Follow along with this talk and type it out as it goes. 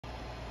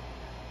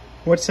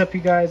What's up, you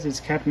guys? It's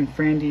Captain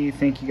Frandy.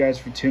 Thank you guys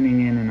for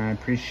tuning in, and I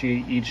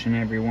appreciate each and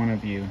every one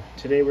of you.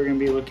 Today we're going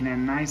to be looking at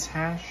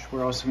NiceHash.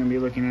 We're also going to be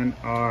looking at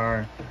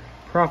our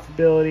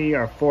Profitability,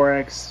 our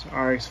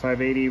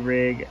 4xRX580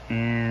 rig,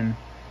 and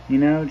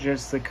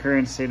just the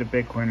current state of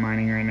Bitcoin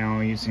mining right now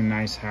using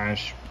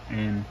NiceHash,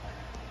 and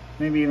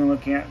maybe even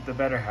looking at the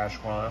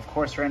Betterhash wallet. Of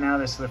course, right now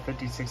this is the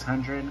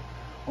 5600,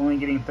 only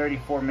getting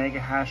 34 mega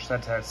hash.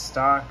 That's at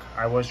stock.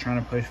 I was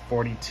trying to push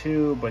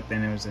 42, but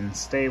then it was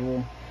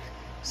unstable.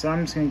 So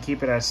I'm just going to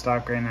keep it as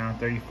stock right now,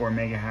 34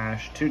 mega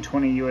hash,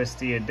 220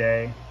 USD a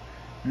day.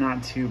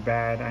 Not too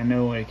bad. I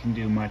know it can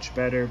do much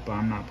better, but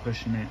I'm not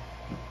pushing it.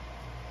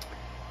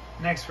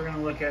 Next, we're going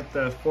to look at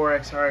the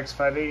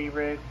 4xRX580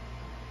 rig.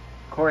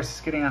 Of course,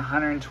 it's getting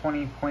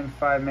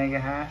 120.5 mega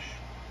hash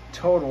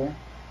total,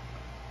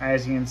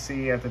 as you can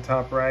see at the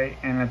top right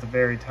and at the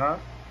very top.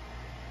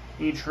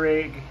 Each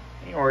rig,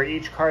 or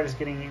each card, is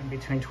getting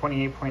between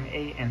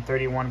 28.8 and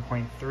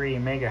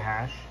 31.3 mega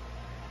hash.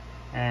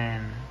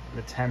 And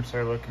the temps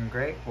are looking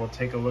great. We'll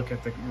take a look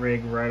at the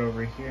rig right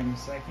over here in a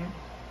second.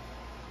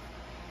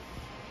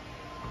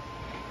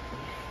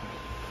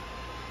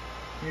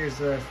 Here's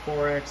the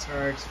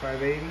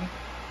 4xRX580.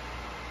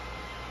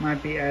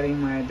 Might be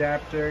adding my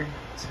adapter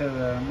to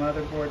the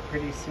motherboard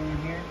pretty soon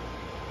here.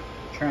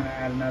 Trying to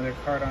add another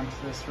card onto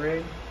this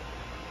rig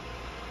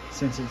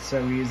since it's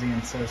so easy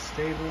and so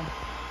stable.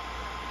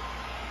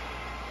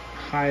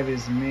 Hive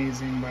is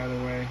amazing, by the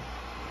way.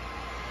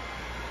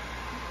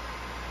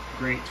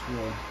 Great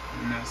tool,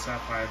 and that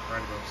Sapphire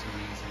card looks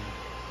amazing.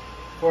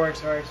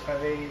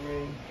 4xRX580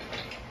 rig.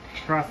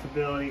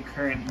 Profitability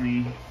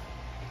currently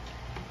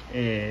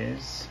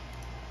is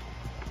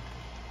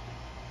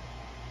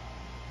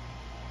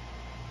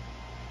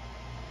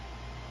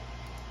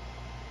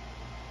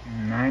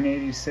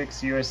 $986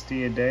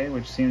 USD a day,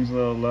 which seems a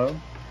little low.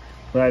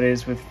 That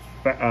is with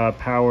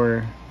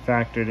power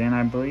factored in,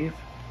 I believe.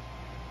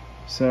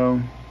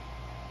 So,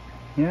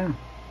 yeah.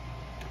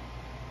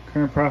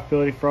 Current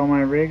profitability for all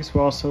my rigs.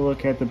 We'll also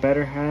look at the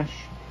Betterhash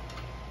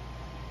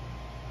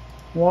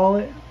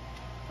wallet.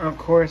 Of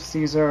course,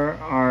 these are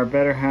our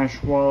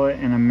Betterhash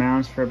wallet in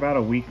amounts for about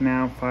a week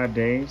now, 5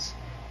 days.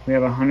 We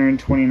have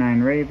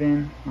 129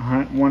 Raven,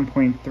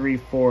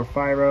 1.34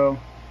 FIRO,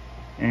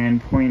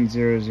 and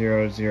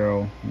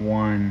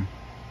 0.0001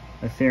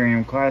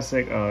 Ethereum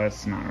Classic. Oh,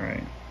 that's not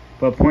right.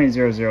 But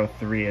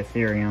 0.003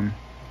 Ethereum.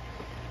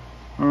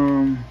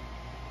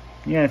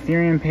 Yeah,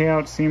 Ethereum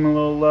payouts seem a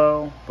little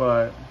low,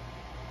 but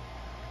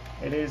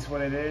it is what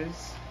it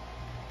is.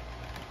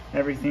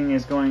 Everything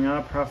is going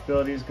up.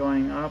 Profitability is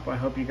going up. I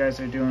hope you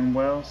guys are doing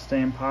well,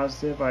 staying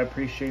positive. I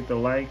appreciate the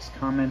likes,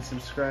 comments,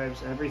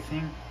 subscribes,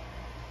 everything.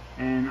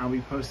 And I'll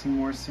be posting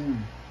more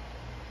soon.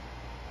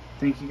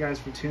 Thank you guys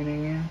for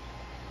tuning in.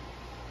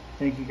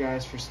 Thank you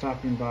guys for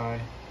stopping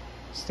by.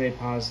 Stay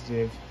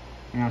positive,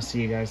 and I'll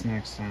see you guys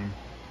next time.